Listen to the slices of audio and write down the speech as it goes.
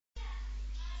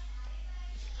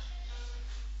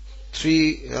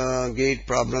Three gate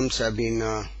problems have been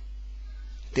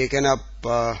taken up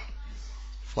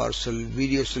for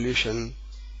video solution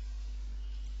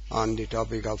on the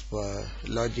topic of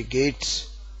logic gates.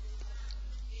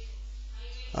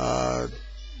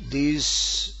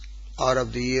 These are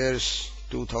of the years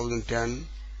 2010,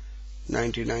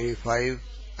 1995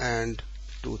 and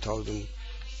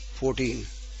 2014.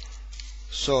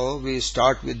 So we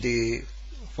start with the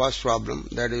first problem,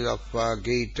 that is of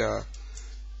gate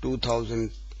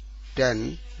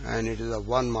 2010, and it is a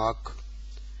 1 mark.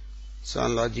 So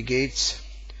on logic gates,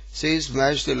 says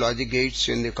match the logic gates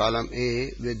in the column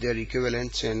A with their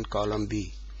equivalents in column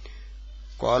B.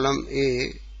 Column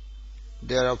A,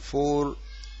 there are 4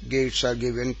 gates are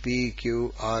given, P,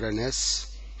 Q, R and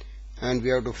S, and we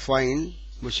have to find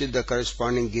which is the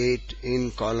corresponding gate in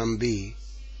column B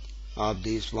of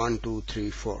these 1, 2,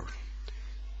 3, 4,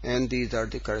 and these are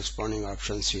the corresponding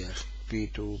options here,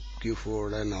 P2,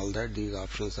 Q4 and all that. These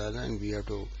options are there, and we have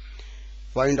to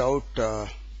find out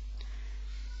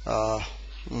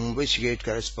which gate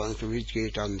corresponds to which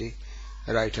gate on the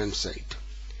right hand side.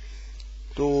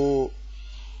 To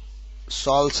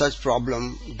solve such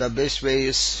problem, the best way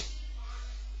is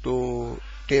to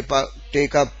take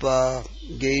up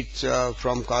gates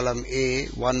from column A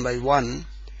one by one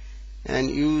and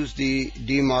use the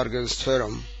De Morgan's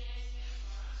theorem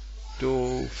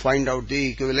to find out the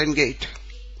equivalent gate.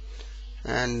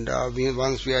 And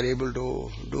once we are able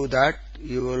to do that,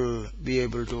 you will be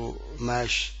able to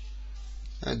match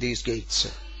these gates.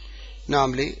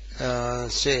 Normally,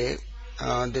 say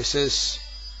this is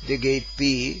the gate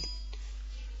P.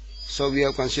 So we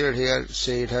have considered here,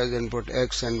 say it has input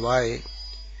X and Y,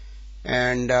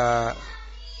 and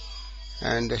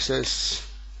this is,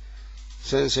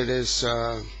 since it is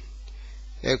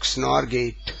X NOR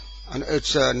gate, and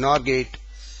it's a NOR gate,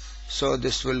 so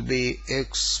this will be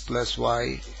X plus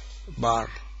Y bar.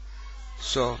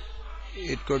 So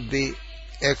it could be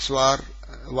X bar,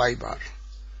 Y bar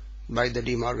by the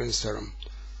De Morgan's theorem.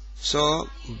 So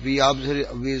we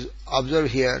observe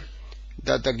here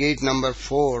that the gate number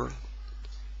 4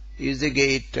 is the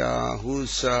gate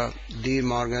whose De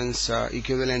Morgan's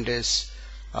equivalent is,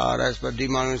 as per De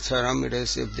Morgan's theorem, it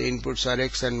is if the inputs are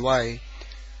X and Y,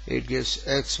 it gives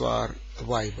X bar,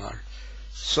 Y bar.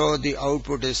 So the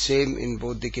output is same in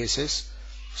both the cases.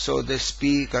 So this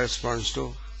P corresponds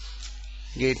to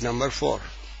gate number 4.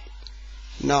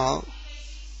 Now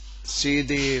see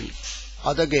the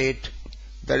other gate,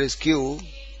 that is Q.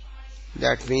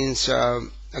 That means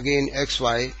again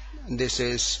XY. This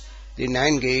is the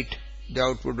 9 gate. The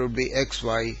output would be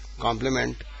XY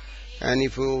complement, and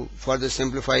if you further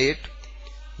simplify it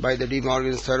by the De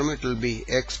Morgan's theorem, it will be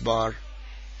X bar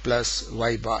plus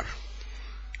Y bar.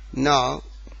 Now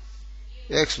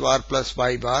X bar plus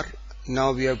Y bar.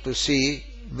 Now we have to see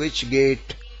which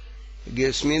gate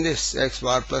gives me this X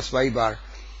bar plus Y bar.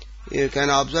 You can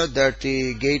observe that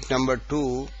the gate number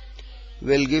 2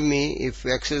 will give me, if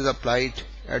X is applied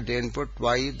at the input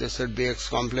Y, this would be X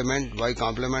complement, Y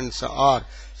complements R,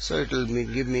 so it will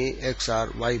give me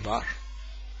XR Y bar.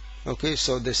 Okay,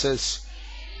 so this is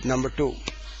number 2.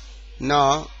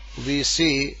 Now we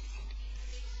see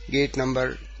gate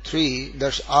number 3,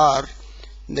 that's R.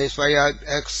 This Y I have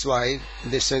XY,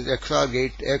 this is XR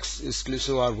gate, X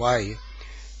exclusive or Y.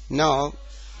 Now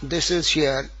this is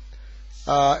here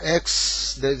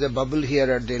X, there is a bubble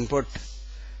here at the input,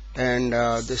 and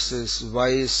this is Y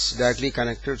is directly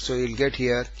connected, so you'll get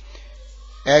here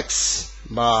X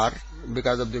bar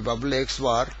because of the bubble, X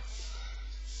bar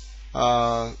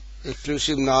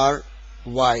exclusive NOR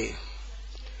Y,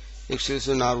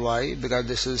 exclusive NOR Y, because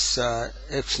this is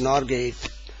X NOR gate.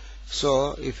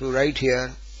 So if you write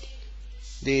here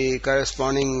the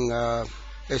corresponding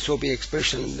SOP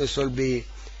expression, this will be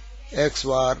X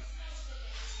bar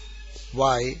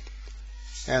Y,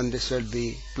 and this will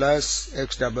be plus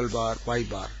X double bar Y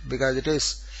bar, because it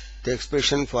is the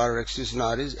expression for exclusive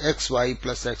NOR is XY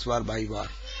plus X bar Y bar.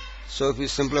 So if we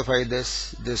simplify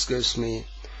this, this gives me,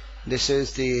 this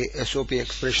is the SOP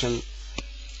expression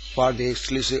for the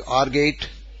exclusive OR gate.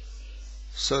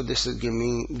 So this is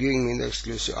giving me the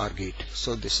exclusive OR gate.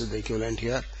 So this is the equivalent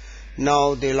here.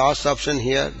 Now the last option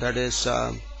here, that is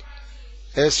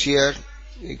S here.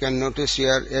 You can notice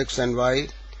here X and Y.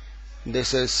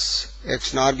 This is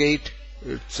X NOR gate.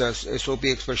 It's a SOP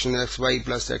expression XY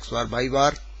plus X bar Y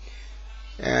bar.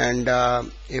 And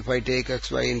if I take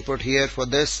XY input here for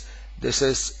this, this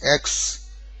is X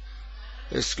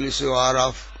exclusive OR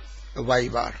of Y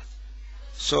bar.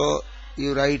 So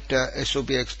you write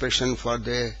SOP expression for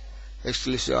the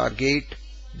exclusive OR gate.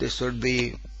 This would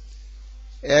be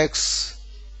X,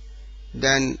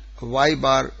 then Y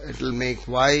bar, it will make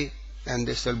Y and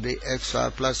this will be X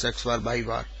bar plus X bar by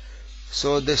bar.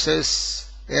 So this is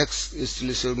X is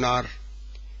listener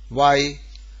Y,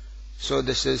 so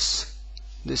this is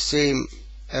the same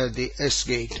as the S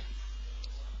gate.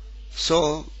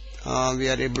 So we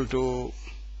are able to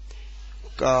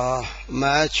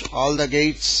match all the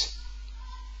gates,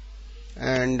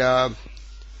 and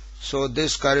so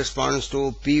this corresponds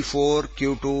to P4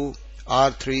 Q2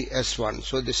 R3 S1.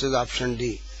 So this is option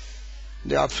D.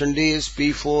 The option D is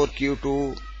P4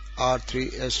 Q2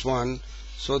 R3 S1.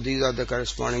 So these are the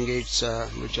corresponding gates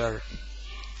which are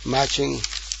matching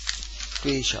to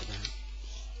each other.